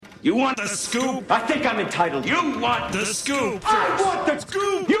You want the scoop? I think I'm entitled. You want the scoop? I want the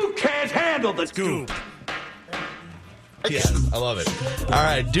scoop! You can't handle the scoop! Yeah, I love it. All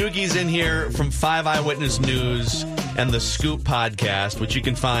right, Doogie's in here from 5 Eyewitness News and the Scoop podcast, which you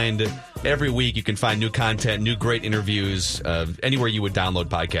can find every week. You can find new content, new great interviews, anywhere you would download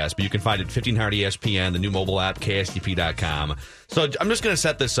podcasts. But you can find it at 1500 ESPN, the new mobile app, KSTP.com. So I'm just going to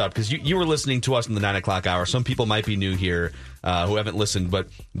set this up because you were listening to us in the 9 o'clock hour. Some people might be new here who haven't listened, but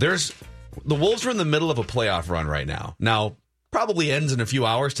the Wolves are in the middle of a playoff run right now. Now, probably ends in a few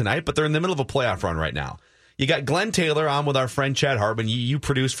hours tonight, but they're in the middle of a playoff run right now. You got Glen Taylor on with our friend Chad Hartman. You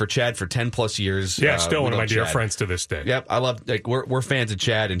produced for Chad for 10 plus years. Yeah, still one of my dear friends to this day. Yep, I love. We're fans of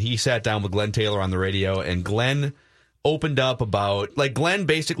Chad, and he sat down with Glen Taylor on the radio, and Glen opened up about Glen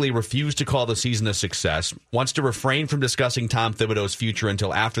basically refused to call the season a success, wants to refrain from discussing Tom Thibodeau's future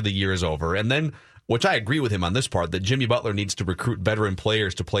until after the year is over, and then, which I agree with him on this part, that Jimmy Butler needs to recruit veteran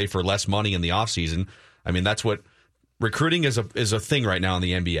players to play for less money in the offseason. I mean, that's what recruiting is a thing right now in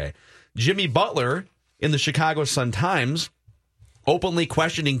the NBA. Jimmy Butler, in the Chicago Sun-Times, openly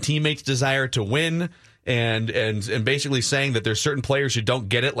questioning teammates' desire to win and basically saying that there's certain players who don't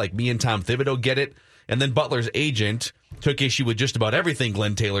get it, like me and Tom Thibodeau get it. And then Butler's agent took issue with just about everything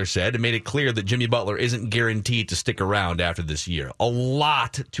Glen Taylor said and made it clear that Jimmy Butler isn't guaranteed to stick around after this year. A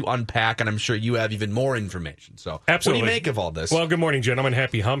lot to unpack, and I'm sure you have even more information. So absolutely. What do you make of all this? Well, good morning, gentlemen.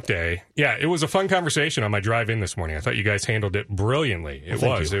 Happy hump day. Yeah, it was a fun conversation on my drive in this morning. I thought you guys handled it brilliantly.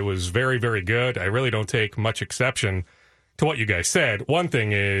 It was very, very good. I really don't take much exception to what you guys said. One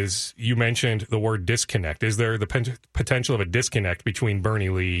thing is you mentioned the word disconnect. Is there the potential of a disconnect between Bernie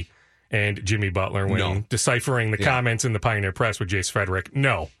Lee and Jimmy Butler when deciphering the comments in the Pioneer Press with Jace Frederick?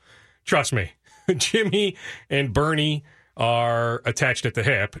 No. Trust me. Jimmy and Bernie are attached at the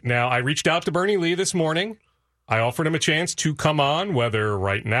hip. Now, I reached out to Bernie Lee this morning. I offered him a chance to come on, whether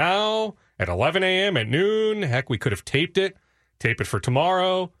right now, at 11 a.m., at noon. Heck, we could have taped it. Tape it for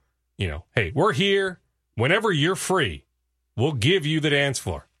tomorrow. Hey, we're here. Whenever you're free, we'll give you the dance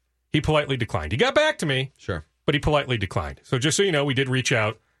floor. He politely declined. He got back to me. Sure. But he politely declined. So just so you know, we did reach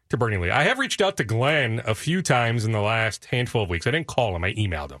out to Bernie Lee. I have reached out to Glenn a few times in the last handful of weeks. I didn't call him. I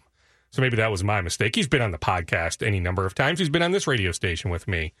emailed him. So maybe that was my mistake. He's been on the podcast any number of times. He's been on this radio station with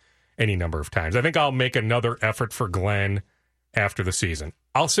me any number of times. I think I'll make another effort for Glenn after the season.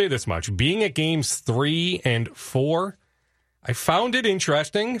 I'll say this much. Being at games 3 and 4, I found it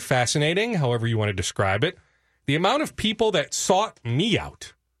interesting, fascinating, however you want to describe it. The amount of people that sought me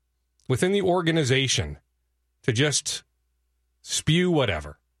out within the organization to just spew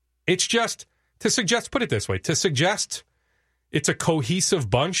whatever. It's just to suggest, put it this way, to suggest it's a cohesive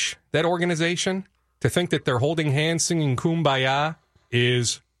bunch, that organization, to think that they're holding hands singing Kumbaya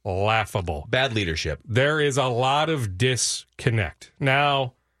is laughable. Bad leadership. There is a lot of disconnect.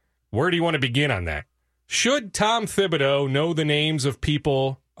 Now, where do you want to begin on that? Should Tom Thibodeau know the names of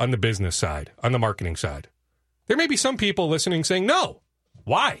people on the business side, on the marketing side? There may be some people listening saying, no.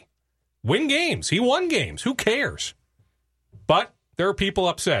 Why? Win games. He won games. Who cares? But there are people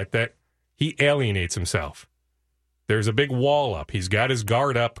upset that he alienates himself. There's a big wall up. He's got his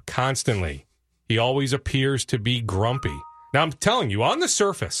guard up constantly. He always appears to be grumpy. Now, I'm telling you, on the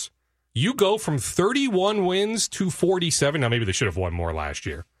surface, you go from 31 wins to 47. Now, maybe they should have won more last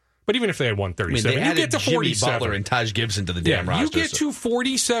year. But even if they had won 37, they you get to 47. Jimmy Butler and Taj Gibson to the damn roster. You get to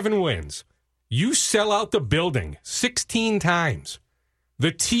 47 wins. You sell out the building 16 times.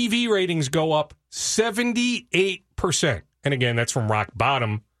 The TV ratings go up 78%. And again, that's from rock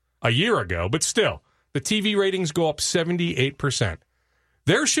bottom a year ago. But still, the TV ratings go up 78%.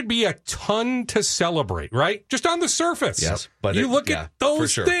 There should be a ton to celebrate, right? Just on the surface. Yes, but you look at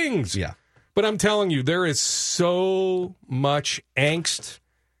those things. Yeah. But I'm telling you, there is so much angst,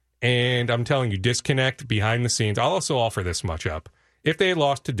 and I'm telling you, disconnect behind the scenes. I'll also offer this much up. If they had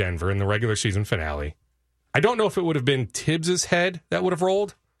lost to Denver in the regular season finale, I don't know if it would have been Tibbs' head that would have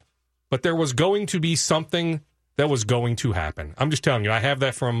rolled, but there was going to be something that was going to happen. I'm just telling you, I have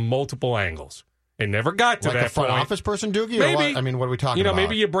that from multiple angles. It never got to like that a front point. office person, Doogie? Maybe. Or what? I mean, what are we talking about?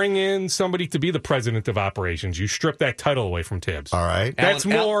 Maybe you bring in somebody to be the president of operations. You strip that title away from Tibbs. All right. That's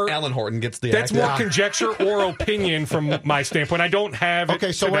Alan Horton gets the That's act. more conjecture or opinion from my standpoint. I don't have it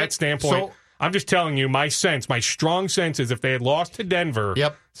to that standpoint. I'm just telling you, my strong sense is if they had lost to Denver,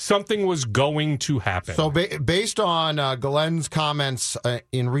 something was going to happen. So based on Glenn's comments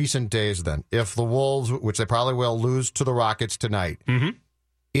in recent days then, if the Wolves, which they probably will, lose to the Rockets tonight,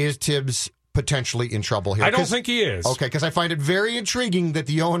 is Tibbs potentially in trouble here? I don't think he is. Okay, because I find it very intriguing that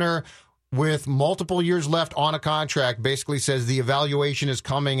the owner, with multiple years left on a contract, basically says the evaluation is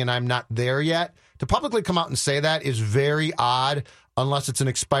coming and I'm not there yet. To publicly come out and say that is very odd. unless it's an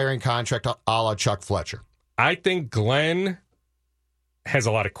expiring contract a la Chuck Fletcher. I think Glenn has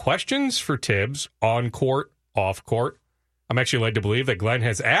a lot of questions for Tibbs on court, off court. I'm actually led to believe that Glenn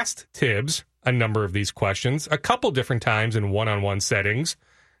has asked Tibbs a number of these questions a couple different times in one-on-one settings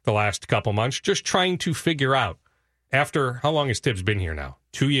the last couple months, just trying to figure out, after, how long has Tibbs been here now?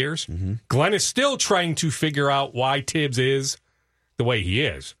 2 years? Mm-hmm. Glenn is still trying to figure out why Tibbs is the way he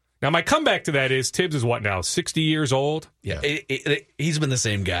is. Now, my comeback to that is Tibbs is what now, 60 years old? Yeah, he's been the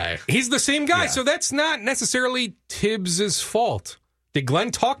same guy. He's the same guy, so that's not necessarily Tibbs' fault. Did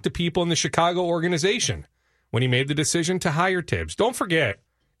Glenn talk to people in the Chicago organization when he made the decision to hire Tibbs? Don't forget,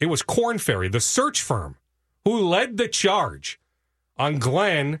 it was Korn Ferry, the search firm, who led the charge on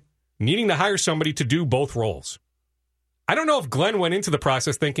Glenn needing to hire somebody to do both roles. I don't know if Glenn went into the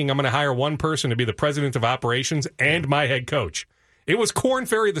process thinking I'm going to hire one person to be the president of operations and my head coach. It was Korn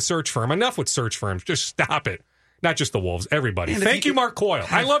Ferry, the search firm. Enough with search firms. Just stop it. Not just the Wolves, everybody. Man, thank you, Mark Coyle.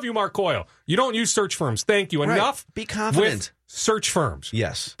 I love you, Mark Coyle. You don't use search firms. Thank you. Enough Be confident. with search firms.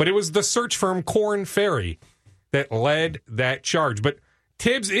 Yes. But it was the search firm Korn Ferry that led that charge. But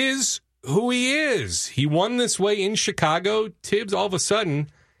Tibbs is who he is. He won this way in Chicago. Tibbs, all of a sudden,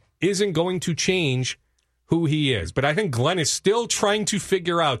 isn't going to change who he is. But I think Glenn is still trying to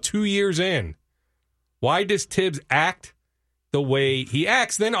figure out 2 years in, why does Tibbs act the way he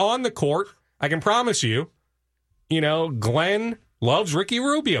acts? Then on the court, I can promise you, Glenn loves Ricky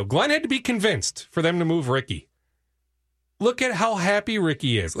Rubio. Glenn had to be convinced for them to move Ricky. Look at how happy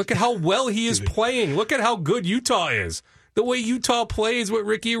Ricky is. Look at how well he is playing. Look at how good Utah is. The way Utah plays with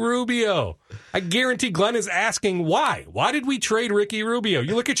Ricky Rubio. I guarantee Glenn is asking why. Why did we trade Ricky Rubio?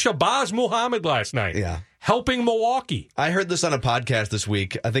 You look at Shabazz Muhammad last night. Yeah. Helping Milwaukee. I heard this on a podcast this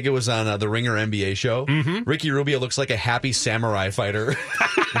week. I think it was on the Ringer NBA show. Mm-hmm. Ricky Rubio looks like a happy samurai fighter.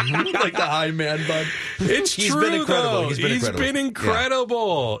 Like the high man bun. He's true, been incredible. Though. He's been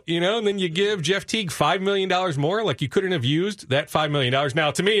incredible. Yeah. And then you give Jeff Teague $5 million more. Like you couldn't have used that $5 million. Now,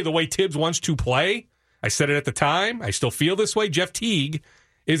 to me, the way Tibbs wants to play, I said it at the time, I still feel this way, Jeff Teague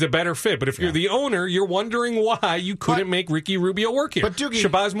is a better fit. But if you're the owner, you're wondering why you couldn't make Ricky Rubio work here. But Doogie,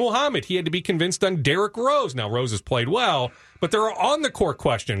 Shabazz Muhammad, he had to be convinced on Derrick Rose. Now, Rose has played well, but there are on-the-court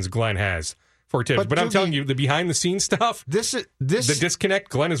questions Glenn has for Tibbs. But I'm telling you, the behind-the-scenes stuff, the disconnect,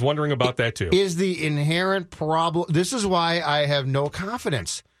 Glenn is wondering about that too. Is the inherent problem. This is why I have no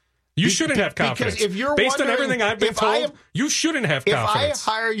confidence. You shouldn't have confidence. Because if you're based on everything I've been told, you shouldn't have confidence. If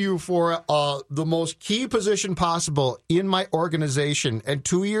I hire you for the most key position possible in my organization, and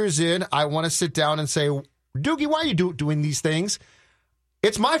 2 years in, I want to sit down and say, Doogie, why are you doing these things?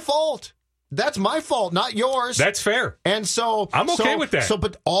 It's my fault. That's my fault, not yours. That's fair. And so I'm okay with that.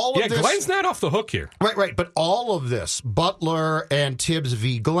 But all of this, Glenn's not off the hook here. Right. But all of this, Butler and Tibbs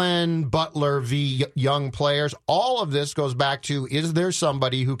v. Glenn, Butler v. young players, all of this goes back to, is there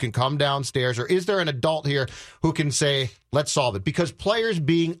somebody who can come downstairs, or is there an adult here who can say, let's solve it? Because players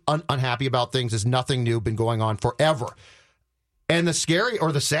being unhappy about things is nothing new, been going on forever. And the scary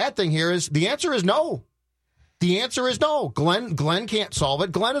or the sad thing here is the answer is no. The answer is no. Glenn can't solve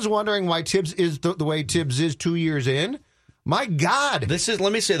it. Glenn is wondering why Tibbs is the way Tibbs is 2 years in. My God.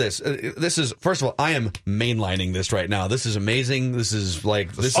 Let me say this. This is, first of all, I am mainlining this right now. This is amazing. This is,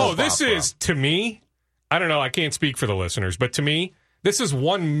 to me, I don't know, I can't speak for the listeners, but to me, this is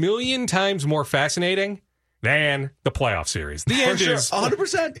 1 million times more fascinating than the playoff series. The end is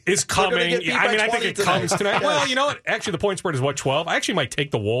 100% is coming. I think it comes tonight. Well, you know what? Actually, the point spread is 12? I actually might take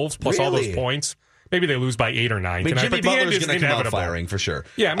the Wolves plus all those points. Maybe they lose by 8 or 9 tonight, Jimmy but the end Butler's is going to come out inevitable. firing for sure.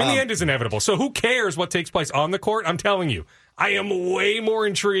 Yeah, the end is inevitable. So who cares what takes place on the court? I'm telling you, I am way more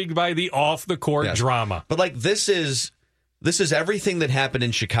intrigued by the off-the-court drama. But this is everything that happened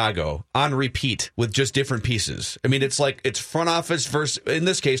in Chicago on repeat with just different pieces. I mean, it's front office versus, in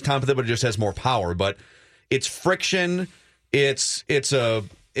this case, Tom Thibodeau just has more power, but it's friction. It's a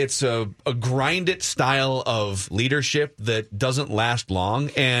grind-it style of leadership that doesn't last long.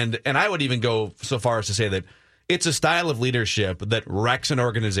 And I would even go so far as to say that it's a style of leadership that wrecks an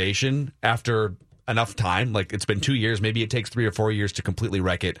organization after enough time. Like, it's been 2 years. Maybe it takes 3 or 4 years to completely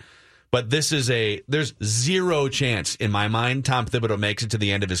wreck it. But there's zero chance in my mind Tom Thibodeau makes it to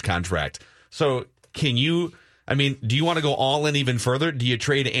the end of his contract. So do you want to go all in even further? Do you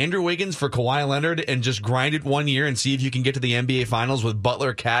trade Andrew Wiggins for Kawhi Leonard and just grind it 1 year and see if you can get to the NBA Finals with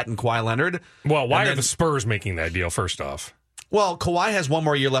Butler, Cat, and Kawhi Leonard? Well, why are the Spurs making that deal, first off? Well, Kawhi has 1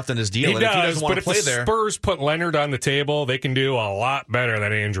 more year left in his deal. If the Spurs put Leonard on the table, they can do a lot better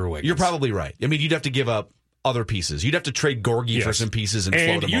than Andrew Wiggins. You're probably right. I mean, you'd have to give up other pieces. You'd have to trade Gorgie for some pieces and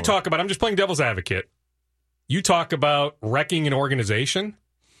float him over. I'm just playing devil's advocate. You talk about wrecking an organization.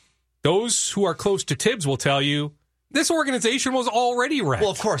 Those who are close to Tibbs will tell you This organization was already wrecked.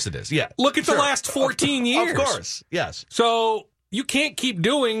 Well, of course it is. Yeah. Look at the last 14 years. Of course. Yes. So you can't keep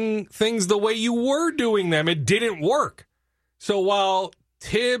doing things the way you were doing them. It didn't work. So while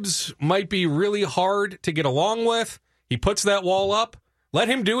Tibbs might be really hard to get along with, he puts that wall up. Let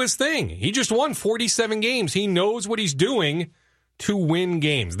him do his thing. He just won 47 games. He knows what he's doing to win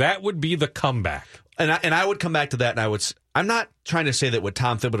games. That would be the comeback. And I would come back to that, and I'm not trying to say that what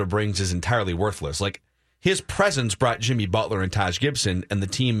Tom Thibodeau brings is entirely worthless. Like, his presence brought Jimmy Butler and Taj Gibson, and the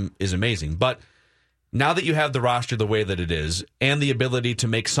team is amazing. But now that you have the roster the way that it is, and the ability to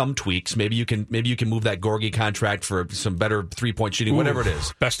make some tweaks, maybe you can move that Gorgie contract for some better 3-point shooting, whatever it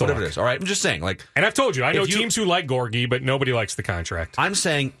is. Best of whatever luck. it is. All right, I'm just saying, like, and I've told you, I know teams who like Gorgie, but nobody likes the contract. I'm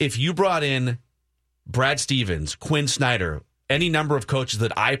saying if you brought in Brad Stevens, Quinn Snyder, any number of coaches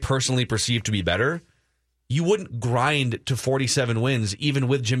that I personally perceive to be better, you wouldn't grind to 47 wins even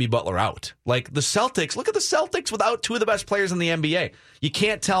with Jimmy Butler out. Like the Celtics, look at the Celtics without two of the best players in the NBA. You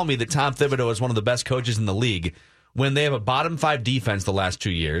can't tell me that Tom Thibodeau is one of the best coaches in the league when they have a bottom 5 defense the last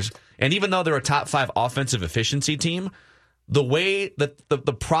 2 years. And even though they're a top 5 offensive efficiency team, the way that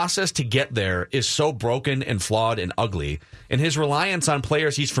the process to get there is so broken and flawed and ugly. And his reliance on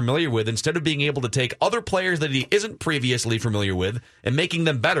players he's familiar with, instead of being able to take other players that he isn't previously familiar with and making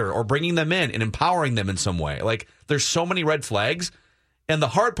them better or bringing them in and empowering them in some way. Like, there's so many red flags. And the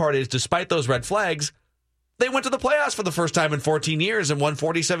hard part is, despite those red flags, they went to the playoffs for the first time in 14 years and won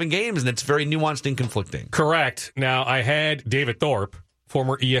 47 games. And it's very nuanced and conflicting. Correct. Now, I had David Thorpe,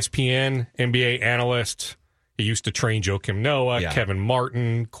 former ESPN NBA analyst. He used to train Joakim Noah, Kevin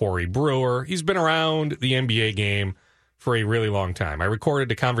Martin, Corey Brewer. He's been around the NBA game for a really long time. I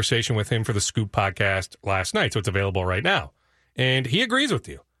recorded a conversation with him for the Scoop podcast last night, so it's available right now. And he agrees with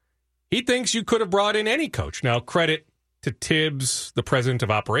you. He thinks you could have brought in any coach. Now, credit to Tibbs, the president of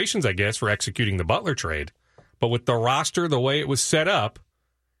operations, I guess, for executing the Butler trade. But with the roster the way it was set up,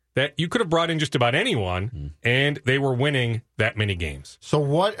 that you could have brought in just about anyone, and they were winning that many games. So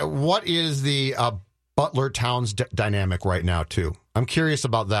what is the Butler-Towns dynamic right now, too? I'm curious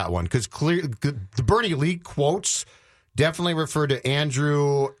about that one, because the Bernie Lee quotes definitely refer to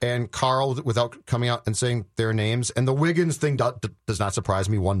Andrew and Carl without coming out and saying their names. And the Wiggins thing does not surprise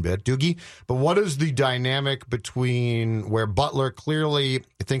me one bit, Doogie. But what is the dynamic between where Butler clearly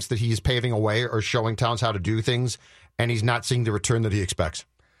thinks that he's paving a way or showing Towns how to do things, and he's not seeing the return that he expects?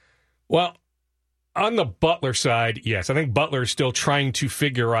 Well, on the Butler side, yes. I think Butler is still trying to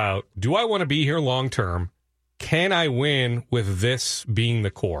figure out, do I want to be here long term? Can I win with this being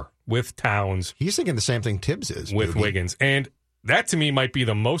the core, with Towns? He's thinking the same thing Tibbs is. With Wiggins. And that, to me, might be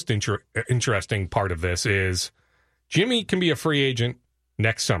the most interesting part of this is Jimmy can be a free agent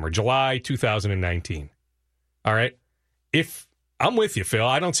next summer, July 2019. All right? If I'm with you, Phil,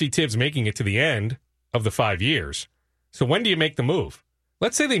 I don't see Tibbs making it to the end of the 5 years. So when do you make the move?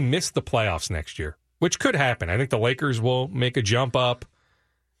 Let's say they miss the playoffs next year, which could happen. I think the Lakers will make a jump up.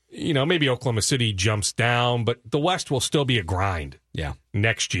 You know, maybe Oklahoma City jumps down, but the West will still be a grind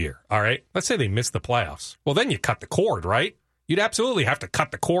next year. All right? Let's say they miss the playoffs. Well, then you cut the cord, right? You'd absolutely have to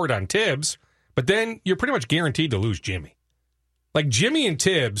cut the cord on Tibbs, but then you're pretty much guaranteed to lose Jimmy. Like Jimmy and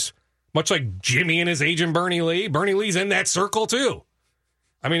Tibbs, much like Jimmy and his agent Bernie Lee's in that circle too.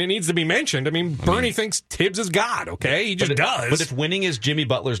 I mean, it needs to be mentioned. I mean, Bernie thinks Tibbs is God, okay? He just does. But if winning is Jimmy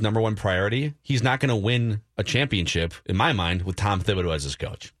Butler's number one priority, he's not going to win a championship, in my mind, with Tom Thibodeau as his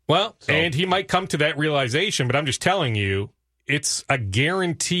coach. Well, and he might come to that realization, but I'm just telling you, it's a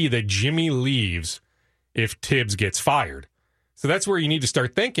guarantee that Jimmy leaves if Tibbs gets fired. So that's where you need to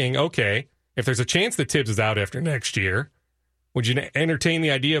start thinking, okay, if there's a chance that Tibbs is out after next year, would you entertain the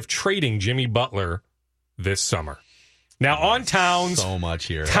idea of trading Jimmy Butler this summer? Now on Towns, so much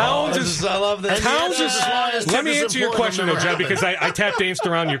here. Towns is. I love that. Towns is. Let me answer your question, though, Jed, because I tap danced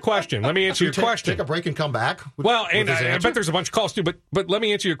around your question. Let me answer your question. Take a break and come back. Well, and I bet there's a bunch of calls too, but let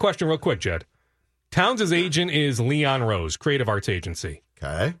me answer your question real quick, Jed. Towns' agent is Leon Rose, Creative Arts Agency.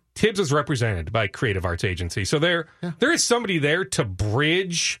 Okay. Tibbs is represented by Creative Arts Agency, so there is somebody there to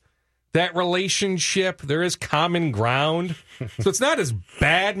bridge that relationship. There is common ground, so it's not as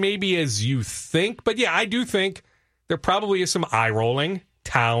bad maybe as you think. But yeah, I do think there probably is some eye rolling,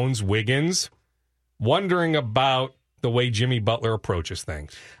 Towns, Wiggins, wondering about the way Jimmy Butler approaches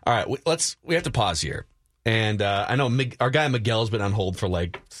things. All right, we have to pause here. And I know our guy Miguel's been on hold for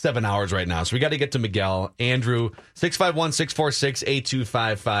like 7 hours right now, so we got to get to Miguel. Andrew,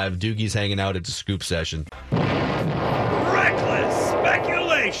 651-646-8255. Doogie's hanging out at the Scoop session. Reckless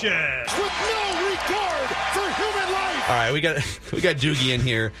speculation. With no regard for human life. All right, we got Doogie in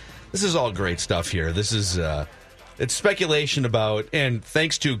here. This is all great stuff here. This is It's speculation about, and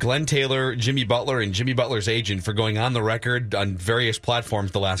thanks to Glen Taylor, Jimmy Butler, and Jimmy Butler's agent for going on the record on various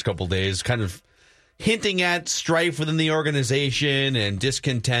platforms the last couple of days, kind of hinting at strife within the organization and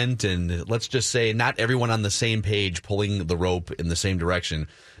discontent, and let's just say not everyone on the same page pulling the rope in the same direction.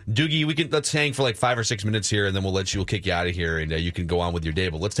 Doogie, let's hang for like 5 or 6 minutes here, and then we'll kick you out of here, and you can go on with your day.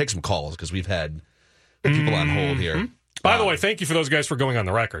 But let's take some calls because we've had people on hold here. By the way, thank you for those guys for going on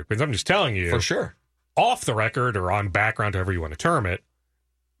the record, because I'm just telling you, for sure, off the record or on background, however you want to term it,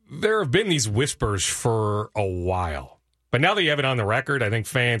 there have been these whispers for a while. But now that you have it on the record, I think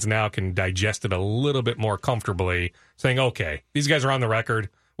fans now can digest it a little bit more comfortably, saying, okay, these guys are on the record.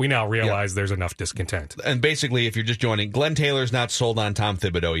 We now realize there's enough discontent. And basically, if you're just joining, Glen Taylor's not sold on Tom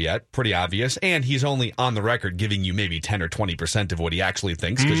Thibodeau yet. Pretty obvious. And he's only on the record giving you maybe 10 or 20% of what he actually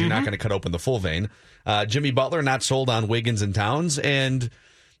thinks, because you're not going to cut open the full vein. Jimmy Butler not sold on Wiggins and Towns. And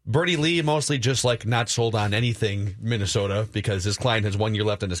Bernie Lee mostly just like not sold on anything Minnesota, because his client has 1 year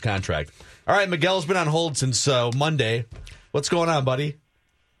left on his contract. All right, Miguel's been on hold since Monday. What's going on, buddy?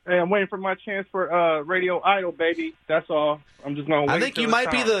 Hey, I'm waiting for my chance for Radio Idol, baby. That's all. I'm just gonna wait. I think you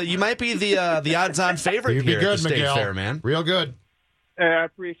might be the odds-on favorite You'd here be good, at the State Miguel. Fair, man. Real good. Hey, I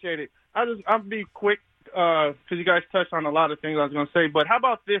appreciate it. I'll be quick because you guys touched on a lot of things I was gonna say. But how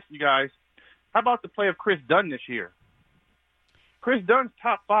about this, you guys? How about the play of Chris Dunn this year? Chris Dunn's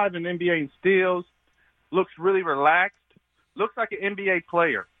top 5 in NBA in steals. Looks really relaxed. Looks like an NBA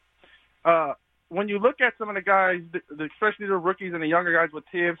player. When you look at some of the guys, especially the rookies and the younger guys with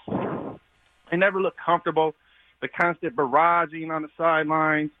Tibbs, they never look comfortable. The constant barraging on the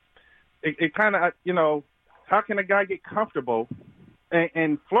sidelines. It kind of, how can a guy get comfortable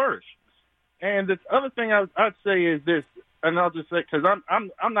and flourish? And the other thing I'd say is this, and I'll just say, because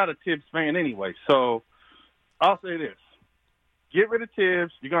I'm not a Tibbs fan anyway, so I'll say this. Get rid of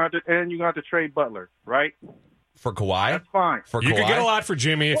Tibbs, you're going to have to trade Butler, right? For Kawhi? That's fine. For You Kawhi? could get a lot for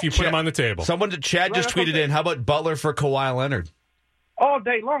Jimmy if you put him on the table. Chad just tweeted in, how about Butler for Kawhi Leonard? All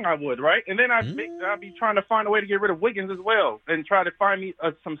day long I would, right? And then I'd be trying to find a way to get rid of Wiggins as well and try to find me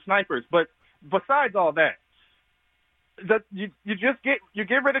some snipers. But besides all that, you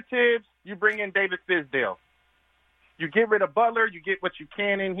get rid of Tibbs, you bring in David Fizdale. You get rid of Butler, you get what you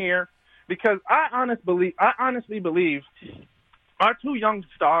can in here. Because I honestly believe our 2 young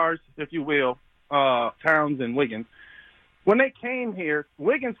stars, if you will, Towns and Wiggins, when they came here,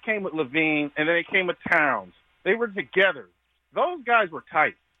 Wiggins came with Levine, and then they came with Towns. They were together. Those guys were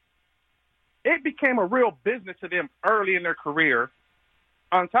tight. It became a real business to them early in their career.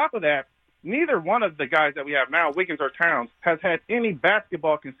 On top of that, neither one of the guys that we have now, Wiggins or Towns, has had any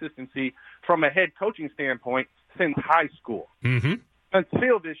basketball consistency from a head coaching standpoint since high school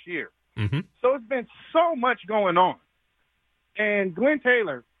until this year. So it's been so much going on. And Glen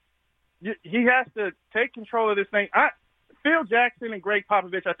Taylor, he has to take control of this thing. Phil Jackson and Greg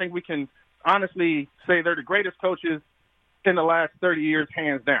Popovich, I think we can honestly say they're the greatest coaches in the last 30 years,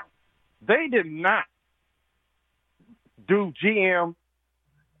 hands down. They did not do GM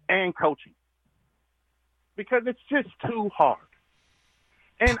and coaching because it's just too hard.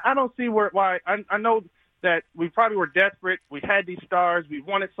 And I don't see why. I know that we probably were desperate. We had these stars. We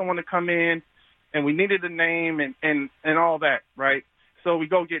wanted someone to come in, and we needed a name and all that, right? So we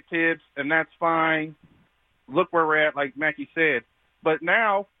go get Tibbs, and that's fine. Look where we're at, like Mackie said. But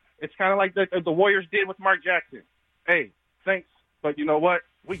now it's kind of like the Warriors did with Mark Jackson. Hey, thanks, but you know what?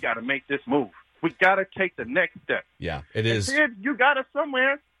 We got to make this move. We got to take the next step. Yeah, it is. And Tibbs, you got us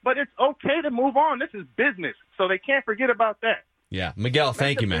somewhere, but it's okay to move on. This is business, so they can't forget about that. Yeah, Miguel,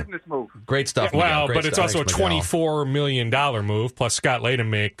 thank you, man. Business move. Great stuff, Well, Miguel. Great but it's stuff. also Thanks, a Miguel. $24 million move, plus Scott Layden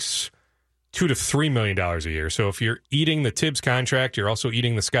makes $2 to $3 million a year. So if you're eating the Tibbs contract, you're also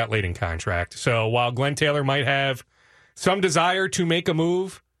eating the Scott Layden contract. So while Glen Taylor might have some desire to make a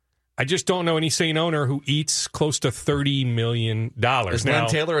move, I just don't know any sane owner who eats close to $30 million. Is Glen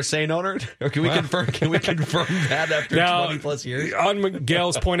Taylor a sane owner? Or can we confirm that after 20 plus years? On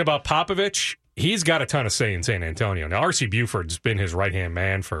Miguel's point about Popovich, he's got a ton of say in San Antonio. Now, R.C. Buford's been his right-hand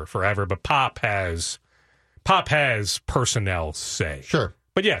man for forever, but Pop has personnel say. Sure.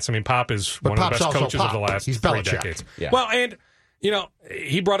 But yes, I mean, Pop is one of the best coaches of the last He's 3 Belichick. decades. Yeah. Well, and,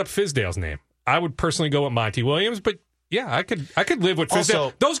 he brought up Fizdale's name. I would personally go with Monty Williams, but yeah, I could live with Fizdale.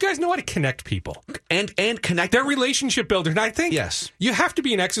 Also, those guys know how to connect people. And connect. They're relationship builders. And I think Yes. you have to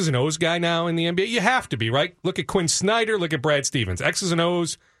be an X's and O's guy now in the NBA. You have to be, right? Look at Quinn Snyder. Look at Brad Stevens. X's and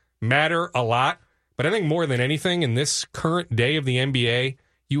O's matter a lot. But I think more than anything in this current day of the NBA,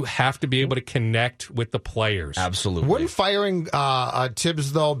 you have to be able to connect with the players. Absolutely. Wouldn't firing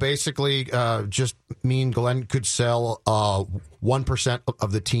Tibbs, though, basically just mean Glenn could sell 1%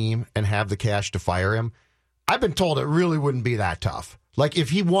 of the team and have the cash to fire him? I've been told it really wouldn't be that tough. Like, if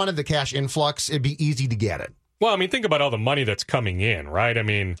he wanted the cash influx, it'd be easy to get it. Well, I mean, think about all the money that's coming in, right? I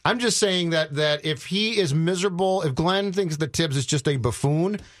mean, I'm just saying that if he is miserable, if Glenn thinks that Tibbs is just a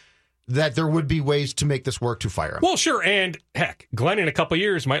buffoon, that there would be ways to make this work to fire him. Well, sure. And heck, Glenn in a couple of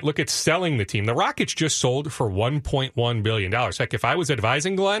years might look at selling the team. The Rockets just sold for $1.1 billion. Heck, if I was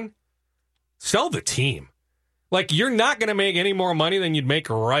advising Glenn, sell the team. Like, you're not going to make any more money than you'd make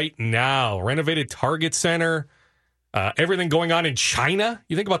right now. Renovated Target Center, everything going on in China.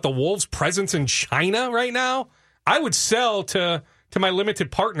 You think about the Wolves' presence in China right now? I would sell to my limited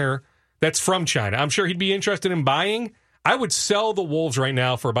partner that's from China. I'm sure he'd be interested in buying. I would sell the Wolves right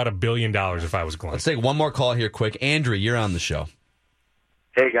now for about $1 billion if I was Glenn. Let's take one more call here quick. Andrew, you're on the show.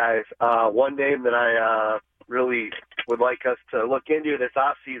 Hey, guys. One name that I really would like us to look into this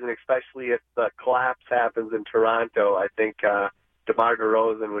offseason, especially if the collapse happens in Toronto, I think DeMar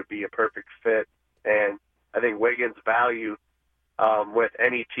DeRozan would be a perfect fit. And I think Wiggins' value with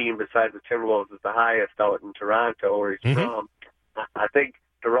any team besides the Timberwolves is the highest out in Toronto, where he's from. I think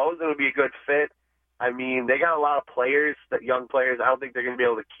DeRozan would be a good fit. I mean, they got a lot of players, that young players. I don't think they're going to be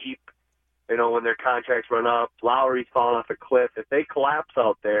able to keep, when their contracts run up. Lowry's falling off a cliff. If they collapse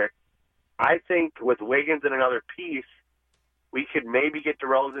out there, I think with Wiggins and another piece, we could maybe get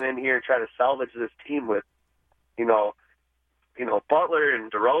DeRozan in here and try to salvage this team with, Butler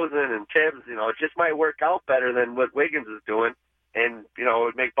and DeRozan and Tibbs. It just might work out better than what Wiggins is doing, and it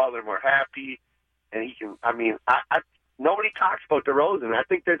would make Butler more happy. And he can. I mean, nobody talks about DeRozan. I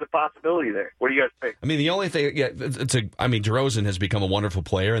think there's a possibility there. What do you guys think? I mean, the only thing, DeRozan has become a wonderful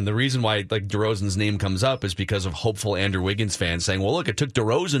player, and the reason why DeRozan's name comes up is because of hopeful Andrew Wiggins fans saying, well, look, it took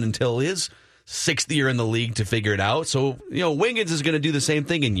DeRozan until his 6th year in the league to figure it out. So, Wiggins is going to do the same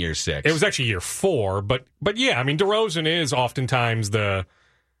thing in year 6. It was actually year 4, but yeah, I mean, DeRozan is oftentimes the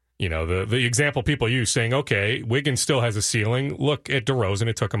example people use, saying, okay, Wiggins still has a ceiling. Look at DeRozan.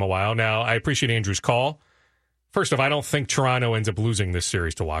 It took him a while. Now, I appreciate Andrew's call. First off, I don't think Toronto ends up losing this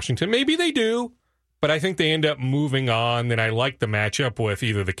series to Washington. Maybe they do, but I think they end up moving on. Then I like the matchup with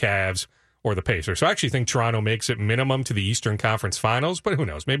either the Cavs or the Pacers. So I actually think Toronto makes it minimum to the Eastern Conference Finals, but who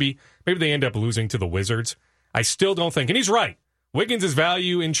knows? Maybe they end up losing to the Wizards. I still don't think, and he's right, Wiggins'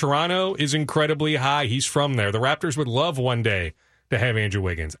 value in Toronto is incredibly high. He's from there. The Raptors would love one day to have Andrew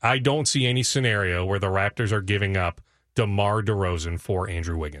Wiggins. I don't see any scenario where the Raptors are giving up DeMar DeRozan for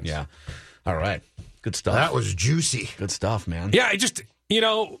Andrew Wiggins. Yeah. All right. Good stuff. That was juicy. Good stuff, man. Yeah, I just,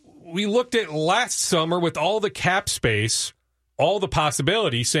 we looked at last summer with all the cap space, all the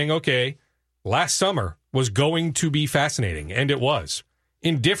possibilities, saying, okay, last summer was going to be fascinating, and it was.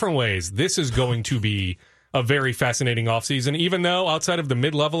 In different ways, this is going to be a very fascinating offseason, even though outside of the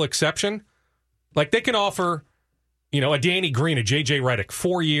mid-level exception, they can offer, a Danny Green, a J.J. Redick,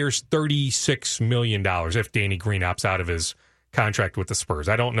 4 years, $36 million if Danny Green opts out of his contract with the Spurs.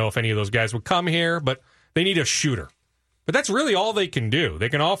 I don't know if any of those guys would come here, but they need a shooter. But that's really all they can do. They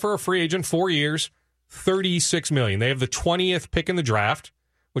can offer a free agent 4 years, $36 million. They have the 20th pick in the draft,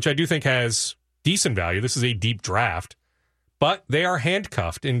 which I do think has decent value. This is a deep draft, but they are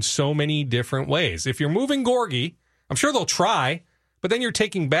handcuffed in so many different ways. If you're moving Gorgie, I'm sure they'll try, but then you're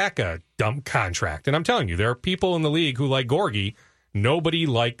taking back a dumb contract. And I'm telling you, there are people in the league who like Gorgie. Nobody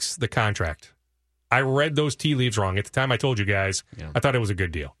likes the contract. I read those tea leaves wrong. At the time I told you guys, I thought it was a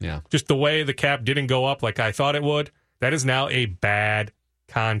good deal. Yeah. Just the way the cap didn't go up like I thought it would, that is now a bad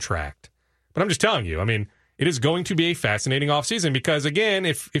contract. But I'm just telling you, I mean, it is going to be a fascinating offseason because, again,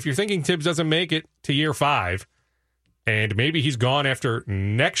 if you're thinking Tibbs doesn't make it to year 5 and maybe he's gone after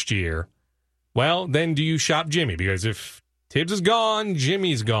next year, well, then do you shop Jimmy? Because if Tibbs is gone,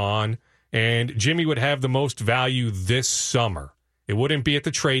 Jimmy's gone, and Jimmy would have the most value this summer. It wouldn't be at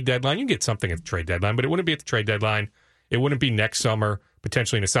the trade deadline. You can get something at the trade deadline, but it wouldn't be at the trade deadline. It wouldn't be next summer,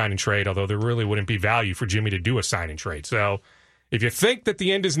 potentially in a sign and trade, although there really wouldn't be value for Jimmy to do a sign and trade. So if you think that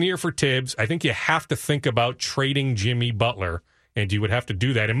the end is near for Tibbs, I think you have to think about trading Jimmy Butler, and you would have to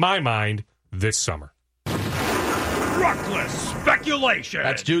do that, in my mind, this summer. Reckless speculation.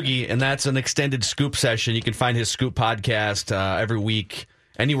 That's Doogie, and that's an extended Scoop session. You can find his Scoop podcast every week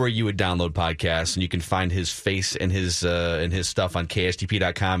anywhere you would download podcasts, and you can find his face and his stuff on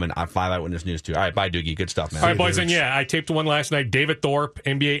KSTP.com and on 5 Eyewitness News, too. All right, bye, Doogie. Good stuff, man. All right, boys, and I taped one last night. David Thorpe,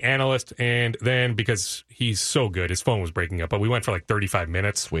 NBA analyst, and then, because he's so good, his phone was breaking up, but we went for 35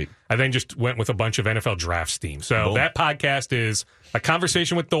 minutes. Sweet. I then just went with a bunch of NFL draft steam. So that podcast is a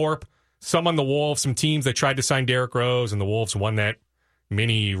conversation with Thorpe, some on the Wolves, some teams that tried to sign Derrick Rose, and the Wolves won that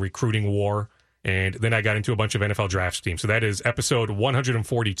mini recruiting war. And then I got into a bunch of NFL draft teams. So that is episode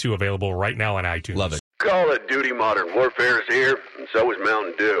 142, available right now on iTunes. Love it. Call of Duty Modern Warfare is here, and so is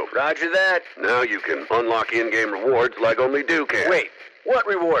Mountain Dew. Roger that. Now you can unlock in-game rewards like only Dew can. Wait, what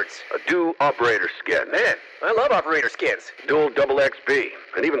rewards? A Dew Operator Skin. Man, I love Operator Skins. Dual double XP,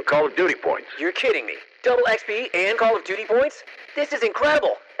 and even Call of Duty points. You're kidding me. Double XP and Call of Duty points? This is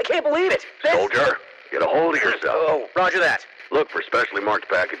incredible. I can't believe it. Soldier, get a hold of yourself. Oh, roger that. Look for specially marked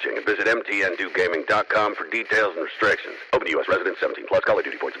packaging and visit mtndewgaming.com for details and restrictions. Open to U.S. residents 17+. Call of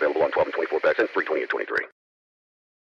Duty points available on 12 and 24 packs and free 28-23.